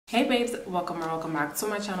Hey babes, welcome or welcome back to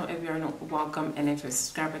my channel. If you're new, welcome, and if you're a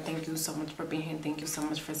subscriber, thank you so much for being here. Thank you so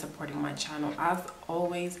much for supporting my channel. As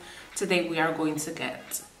always, today we are going to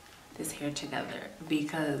get this hair together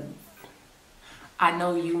because I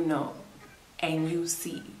know you know and you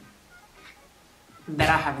see that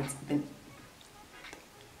I haven't been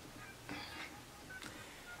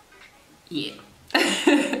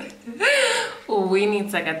we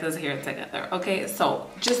need to get this hair together. Okay, so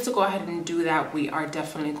just to go ahead and do that, we are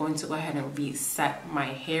definitely going to go ahead and reset my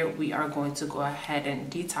hair. We are going to go ahead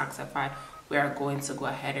and detoxify. We are going to go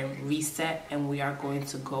ahead and reset, and we are going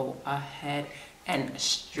to go ahead and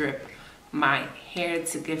strip my hair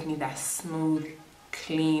to give me that smooth,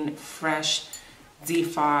 clean, fresh,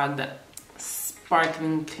 defogged,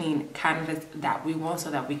 sparkling, clean canvas that we want,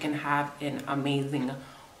 so that we can have an amazing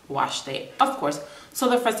wash day, of course. So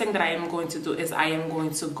the first thing that I am going to do is I am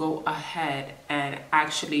going to go ahead and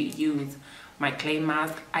actually use my clay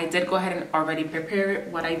mask. I did go ahead and already prepare it.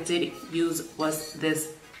 What I did use was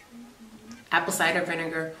this apple cider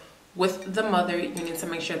vinegar with the mother. You need to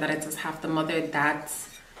make sure that it does have the mother. That's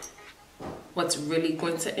what's really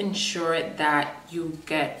going to ensure that you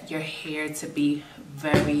get your hair to be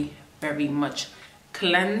very, very much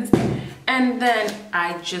cleansed. And then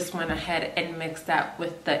I just went ahead and mixed that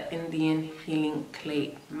with the Indian Healing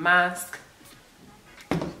Clay Mask.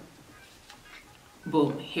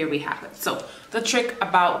 Boom, here we have it. So the trick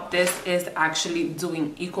about this is actually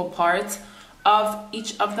doing equal parts of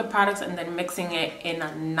each of the products and then mixing it in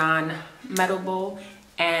a non-metal bowl.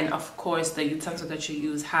 And of course, the utensil that you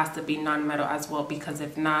use has to be non-metal as well, because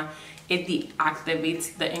if not, it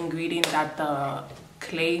deactivates the ingredient that the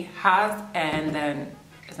clay has, and then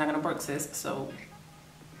it's not gonna work, sis. So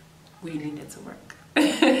we need it to work.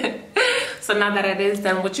 So now that it is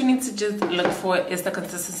done, what you need to just look for is the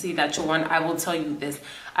consistency that you want. I will tell you this.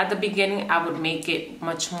 At the beginning, I would make it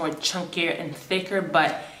much more chunkier and thicker,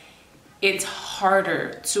 but it's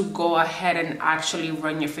harder to go ahead and actually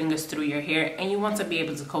run your fingers through your hair, and you want to be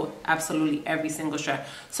able to coat absolutely every single strand.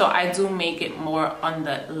 So I do make it more on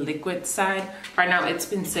the liquid side. Right now, it's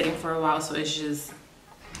been sitting for a while, so it's just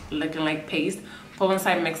looking like paste. But once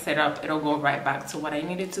I mix it up, it'll go right back to what I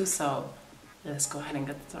needed to. So let's go ahead and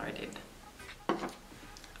get started.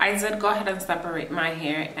 I did go ahead and separate my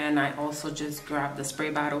hair, and I also just grabbed the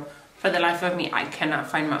spray bottle. For the life of me, I cannot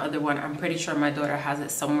find my other one. I'm pretty sure my daughter has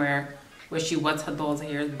it somewhere where she wets her doll's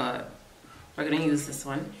hair, but we're gonna use this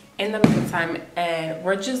one in the meantime. And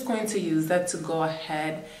we're just going to use that to go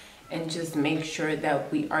ahead and just make sure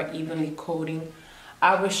that we are evenly coating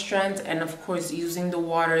our strands, and of course using the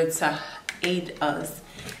water to aid us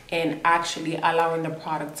in actually allowing the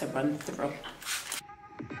product to run through.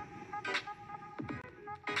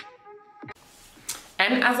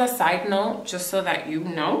 And as a side note, just so that you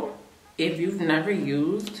know, if you've never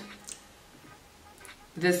used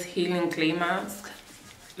this healing clay mask,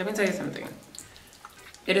 let me tell you something.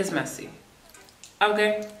 It is messy.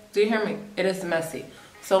 Okay, do you hear me? It is messy.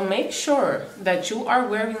 So make sure that you are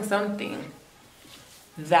wearing something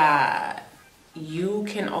that you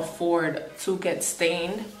can afford to get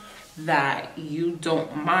stained, that you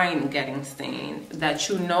don't mind getting stained, that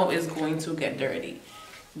you know is going to get dirty.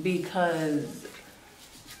 Because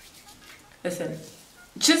listen,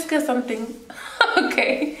 just get something.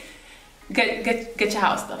 Okay, get your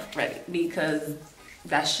house stuff ready, because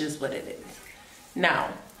that's just what it is.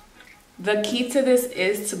 Now the key to this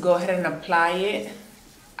is to go ahead and apply it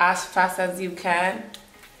as fast as you can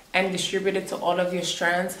and distribute it to all of your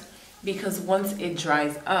strands, because once it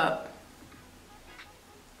dries up,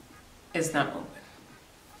 it's not moving.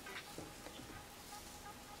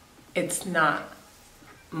 It's not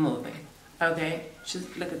moving. Okay,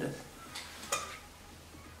 just look at this.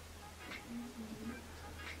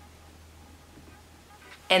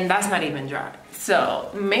 And that's not even dry.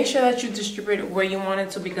 So make sure that you distribute it where you want it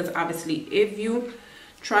to, because obviously if you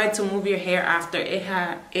try to move your hair after it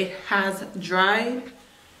has dried,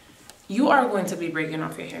 you are going to be breaking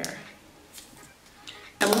off your hair.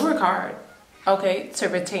 And we work hard, okay, to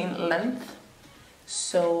retain length.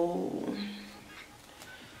 So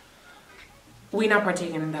we're not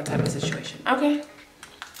partaking in that type of situation, okay?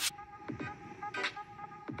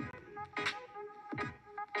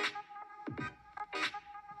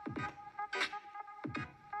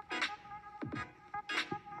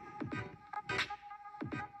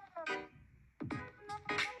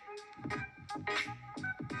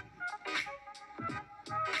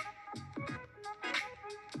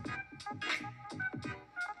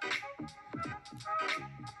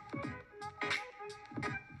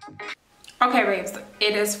 Okay, babes,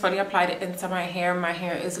 it is fully applied into my hair. My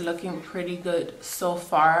hair is looking pretty good so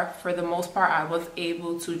far. For the most part, I was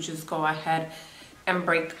able to just go ahead and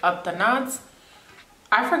break up the knots.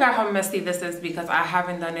 I forgot how messy this is because I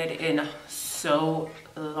haven't done it in so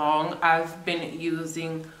long. I've been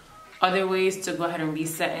using other ways to go ahead and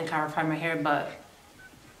reset and clarify my hair, but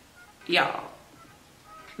y'all,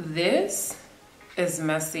 this is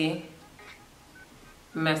messy,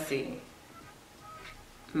 messy,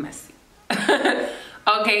 messy.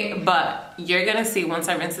 Okay, but you're gonna see once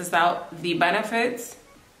I rinse this out, the benefits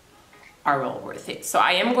are well worth it. So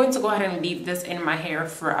I am going to go ahead and leave this in my hair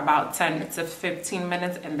for about 10 to 15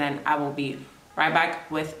 minutes, and then I will be right back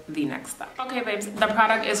with the next step. Okay, babes, the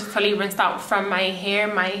product is fully rinsed out from my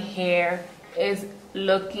hair. My hair is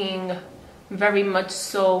looking very much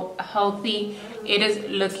so healthy. It is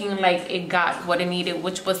looking like it got what it needed,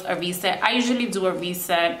 which was a reset. I usually do a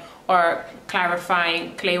reset or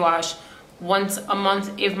clarifying clay wash once a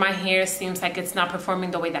month. If my hair seems like it's not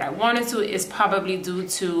performing the way that I want it to, it's probably due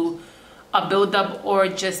to a buildup or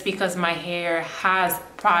just because my hair has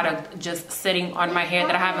product just sitting on my hair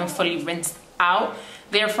that I haven't fully rinsed out.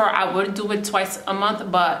 Therefore, I would do it twice a month,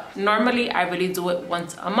 but normally I really do it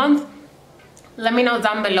once a month. Let me know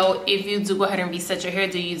down below if you do go ahead and reset your hair.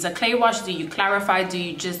 Do you use a clay wash? Do you clarify? Do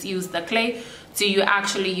you just use the clay? Do you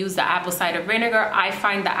actually use the apple cider vinegar? I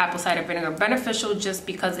find the apple cider vinegar beneficial just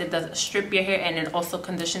because it does strip your hair and it also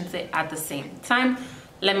conditions it at the same time.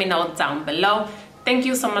 Let me know down below. Thank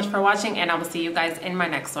you so much for watching, and I will see you guys in my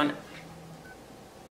next one.